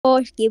Oh,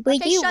 you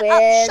Okay, you shut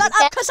win.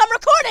 up, cause I'm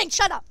recording.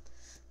 Shut up.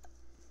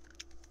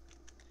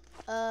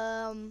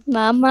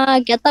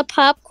 Mama, get the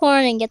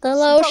popcorn and get the Bro,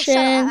 shut up. lotion.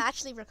 I'm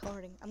actually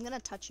recording. I'm gonna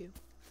touch you.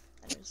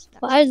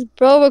 Why is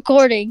bro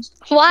recording?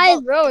 Why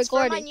is bro It's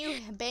for my recording?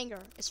 new banger.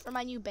 It's for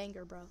my new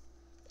banger, bro.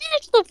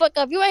 Shut the fuck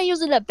up. You ain't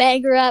using a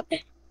banger app.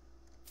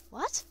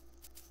 What?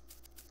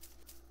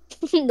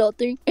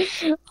 Nothing.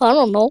 I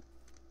don't know.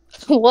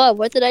 What?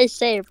 What did I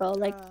say, bro?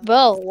 Like,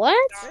 bro, what?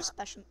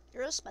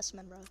 You're a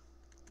specimen, bro.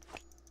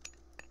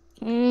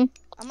 Mm.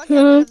 I'm gonna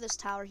get rid of this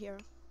tower here.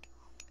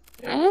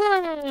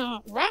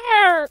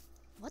 What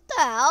What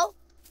the hell?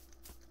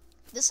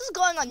 This is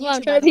going on Well,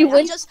 YouTube, by the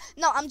way.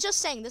 I'm just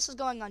saying this is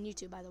going on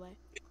YouTube, by the way.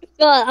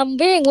 God, I'm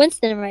being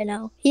Winston right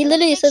now. He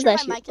literally says that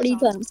shit. What are you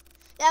doing?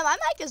 Yeah, my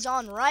mic is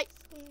on right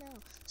now.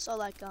 So,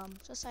 like,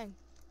 just saying.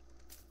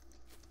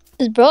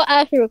 Is bro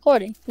actually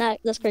recording? Nah,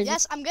 that's crazy.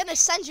 Yes, I'm gonna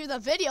send you the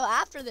video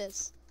after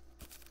this.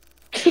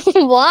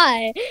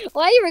 Why?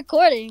 Why are you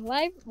recording?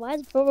 Why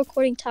is bro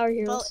recording Tower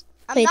Heroes?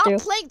 Bro, I'm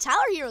not playing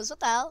Tower Heroes.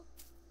 What the hell?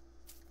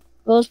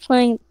 Bro's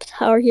playing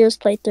Tower Heroes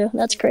playthrough.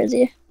 That's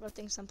crazy. Bro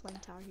thinks I'm playing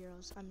Tower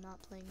Heroes. I'm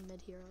not playing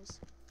Mid Heroes.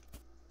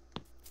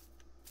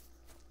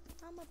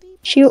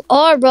 You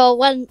are, bro.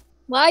 Why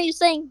are you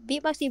saying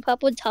beatboxing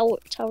pop with Tower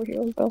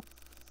Heroes, bro?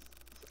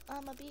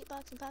 I'm a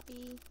beatboxing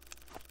puppy.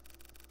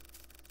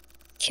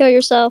 Kill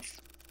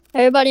yourself.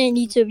 Everybody on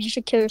YouTube, you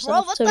should kill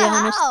yourself. Bro, what to the be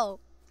honest. hell?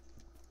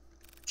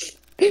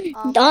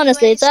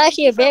 Honestly, anyways, it's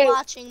actually a very.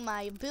 watching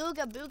my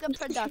Booga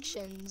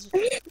Productions.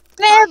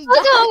 Man,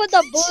 fuck on with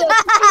the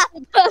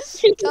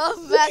Booga.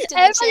 Come back to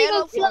the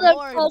channel for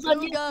more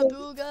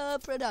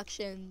Booga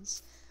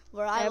Productions,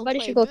 where I will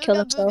play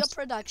Booga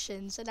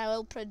Productions, and I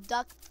will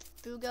product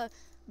Booga.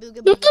 What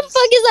the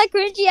fuck is that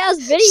cringy ass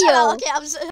video? Shut up. Okay,